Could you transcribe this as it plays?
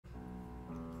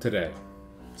Today,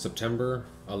 September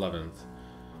 11th,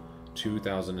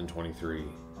 2023.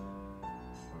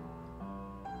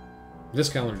 This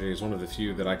calendar day is one of the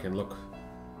few that I can look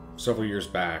several years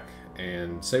back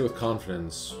and say with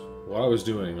confidence what I was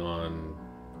doing on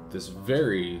this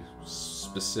very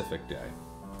specific day.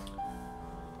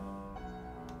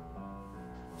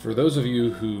 For those of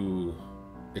you who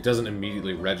it doesn't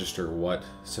immediately register what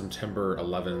September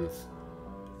 11th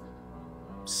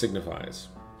signifies,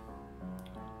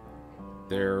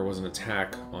 there was an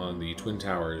attack on the Twin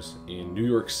Towers in New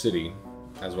York City,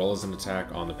 as well as an attack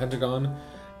on the Pentagon,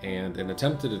 and an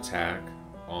attempted attack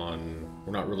on,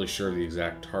 we're not really sure the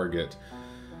exact target,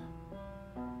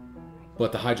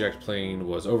 but the hijacked plane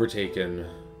was overtaken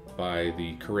by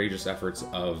the courageous efforts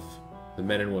of the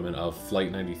men and women of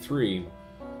Flight 93,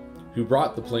 who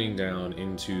brought the plane down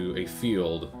into a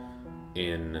field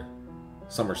in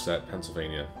Somerset,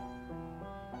 Pennsylvania,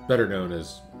 better known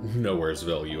as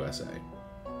Nowheresville, USA.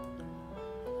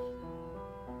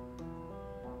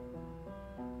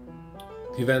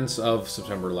 The events of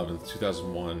September 11th,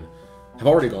 2001 have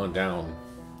already gone down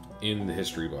in the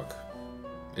history book.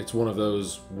 It's one of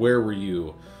those where were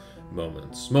you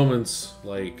moments. Moments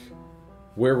like,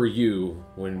 where were you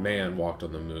when man walked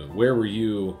on the moon? Where were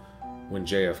you when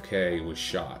JFK was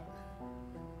shot?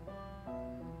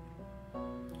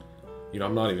 You know,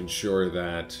 I'm not even sure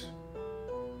that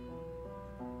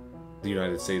the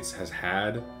United States has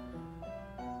had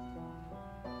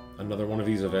another one of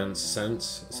these events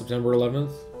since September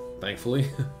 11th, thankfully.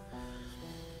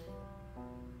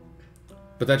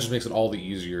 But that just makes it all the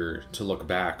easier to look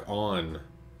back on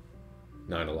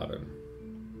 9/11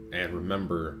 and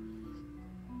remember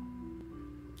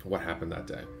what happened that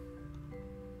day.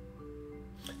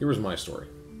 Here was my story.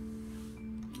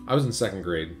 I was in second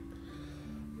grade.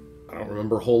 I don't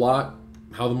remember a whole lot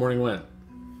how the morning went.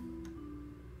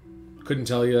 Couldn't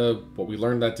tell you what we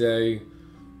learned that day,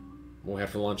 what we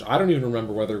had for lunch. I don't even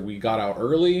remember whether we got out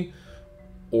early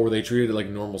or they treated it like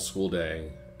a normal school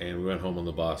day and we went home on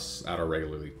the bus at our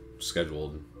regularly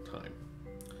scheduled time.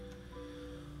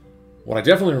 What I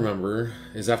definitely remember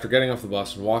is after getting off the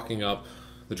bus and walking up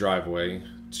the driveway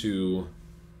to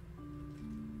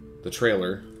the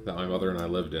trailer that my mother and I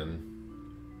lived in,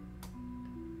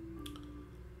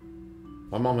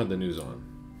 my mom had the news on.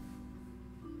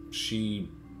 She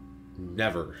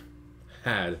never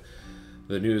had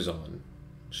the news on.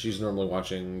 She's normally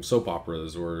watching soap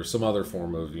operas or some other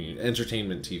form of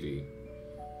entertainment TV.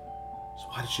 So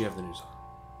why did she have the news on?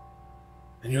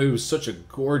 And it was such a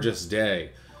gorgeous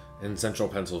day in central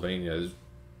Pennsylvania.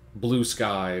 Blue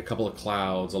sky, a couple of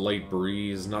clouds, a light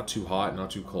breeze, not too hot, not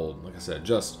too cold. Like I said,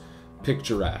 just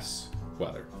picturesque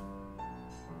weather.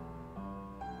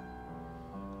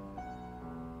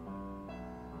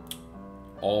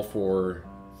 All for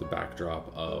the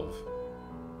backdrop of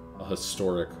a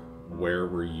historic where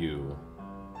were you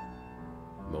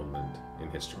moment in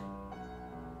history.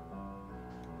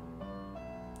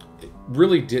 It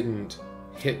really didn't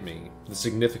hit me, the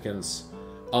significance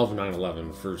of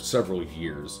 9/11, for several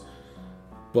years.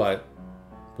 But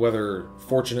whether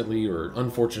fortunately or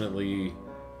unfortunately,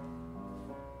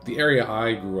 the area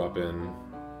I grew up in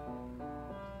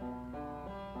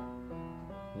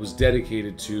was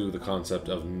dedicated to the concept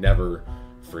of never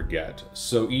forget.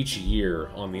 So each year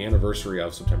on the anniversary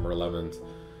of September 11th,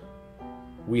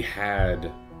 we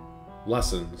had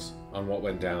lessons on what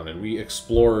went down, and we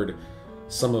explored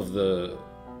some of the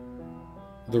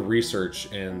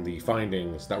research and the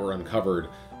findings that were uncovered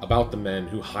about the men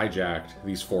who hijacked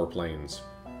these 4 planes.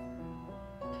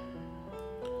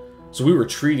 So we were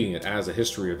treating it as a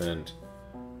history event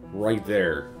right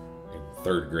there in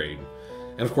 3rd grade.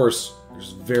 And of course,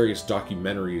 there's various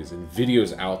documentaries and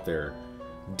videos out there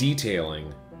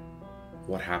detailing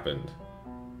what happened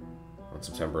on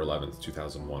September 11th,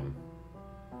 2001.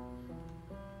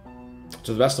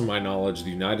 To the best of my knowledge, the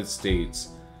United States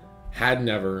had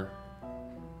never,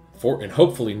 and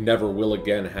hopefully never will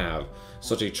again have,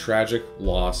 such a tragic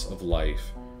loss of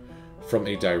life from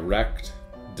a direct,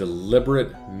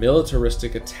 deliberate,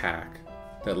 militaristic attack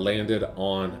that landed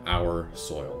on our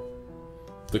soil.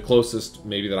 The closest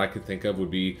maybe that I could think of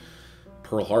would be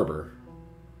Pearl Harbor.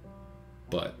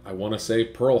 But I want to say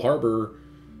Pearl Harbor,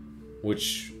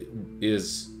 which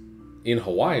is in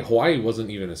Hawaii. Hawaii wasn't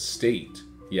even a state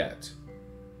yet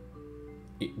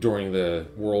during the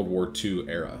World War II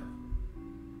era.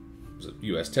 It was a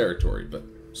U.S. territory, but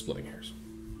splitting hairs.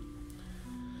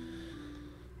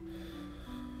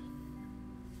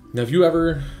 Now, if you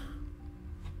ever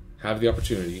have the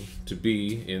opportunity to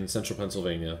be in central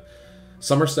Pennsylvania,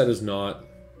 Somerset is not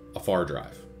a far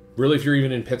drive. Really, if you're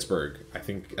even in Pittsburgh, I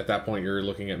think at that point you're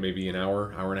looking at maybe an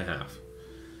hour, hour and a half.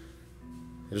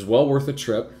 It is well worth a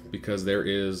trip because there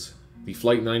is the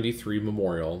Flight 93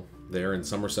 Memorial there in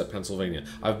Somerset, Pennsylvania.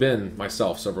 I've been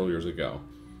myself several years ago.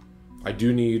 I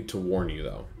do need to warn you,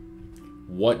 though.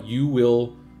 What you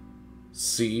will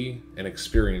see and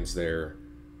experience there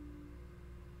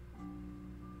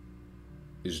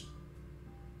is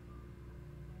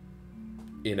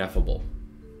ineffable.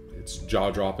 It's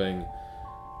jaw-dropping.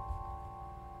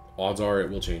 Odds are it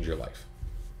will change your life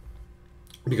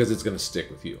because it's going to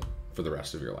stick with you for the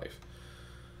rest of your life.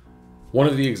 One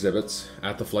of the exhibits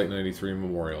at the Flight 93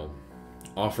 Memorial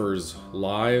offers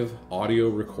live audio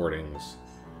recordings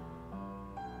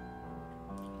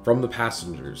from the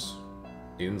passengers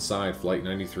inside Flight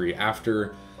 93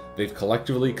 after they've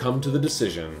collectively come to the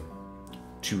decision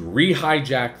to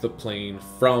re-hijack the plane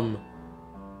from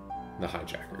the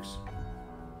hijackers.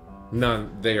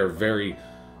 They are very,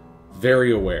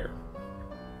 very aware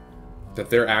that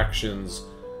their actions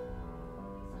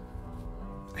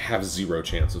have zero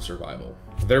chance of survival.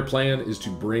 Their plan is to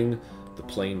bring the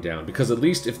plane down, because at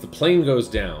least if the plane goes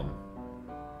down,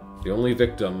 the only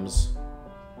victims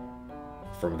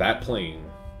from that plane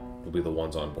will be the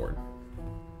ones on board.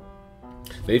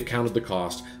 They've counted the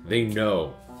cost. They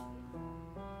know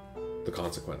the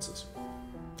consequences.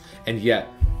 And yet,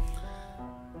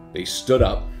 they stood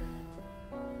up,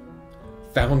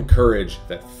 found courage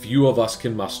that few of us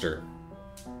can muster,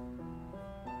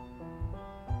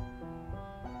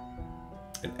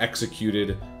 and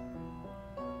executed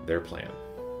their plan.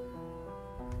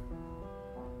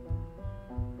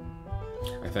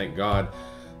 I thank God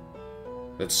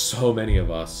that so many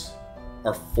of us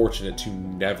are fortunate to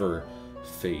never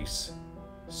face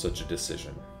such a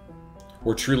decision,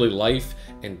 where truly life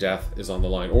and death is on the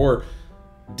line, or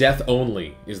death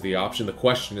only is the option. The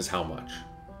question is how much.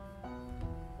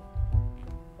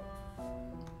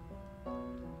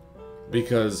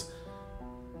 Because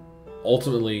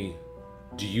ultimately,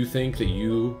 do you think that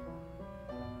you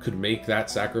could make that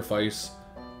sacrifice?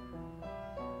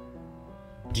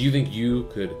 Do you think you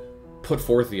could put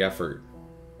forth the effort,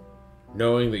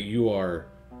 knowing that you are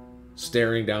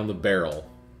staring down the barrel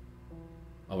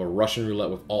of a Russian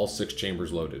roulette with all 6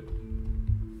 chambers loaded?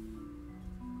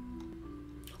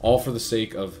 All for the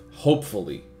sake of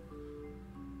hopefully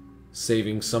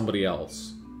saving somebody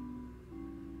else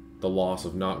the loss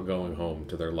of not going home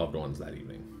to their loved ones that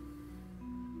evening.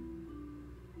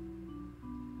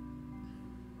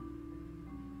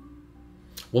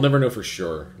 We'll never know for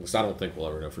sure, at least I don't think we'll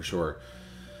ever know for sure,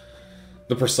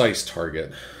 the precise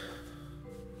target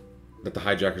that the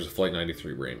hijackers of Flight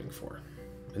 93 were aiming for.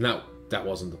 And that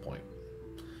wasn't the point.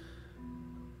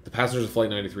 The passengers of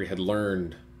Flight 93 had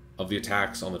learned of the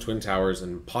attacks on the Twin Towers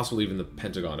and possibly even the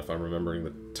Pentagon, if I'm remembering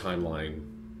the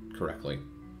timeline correctly.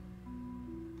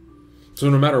 So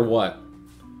no matter what,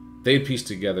 they had pieced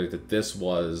together that this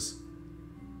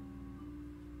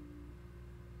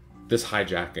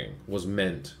hijacking was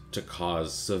meant to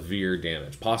cause severe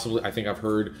damage. Possibly, I think I've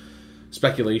heard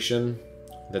speculation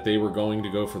that they were going to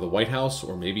go for the White House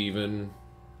or maybe even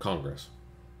Congress.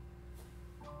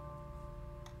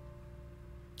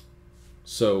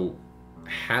 So,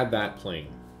 had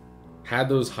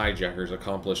those hijackers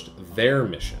accomplished their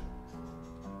mission,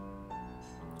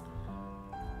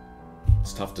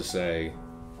 it's tough to say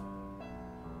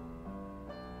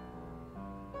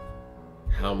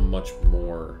how much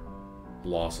more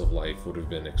loss of life would have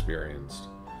been experienced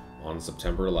on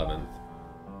September 11th,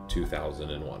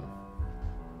 2001.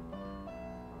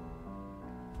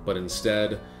 But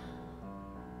instead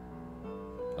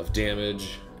of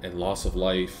damage and loss of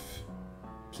life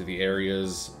to the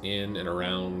areas in and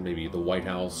around maybe the White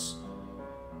House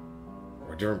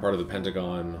or a different part of the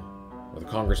Pentagon or the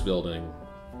Congress building,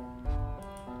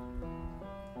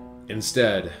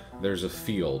 instead there's a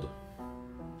field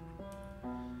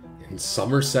in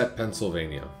Somerset,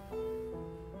 Pennsylvania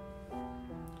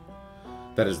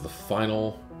that is the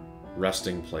final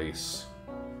resting place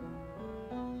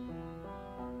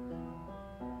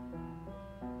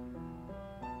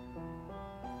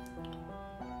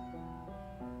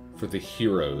for the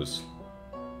heroes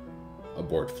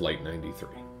aboard Flight 93.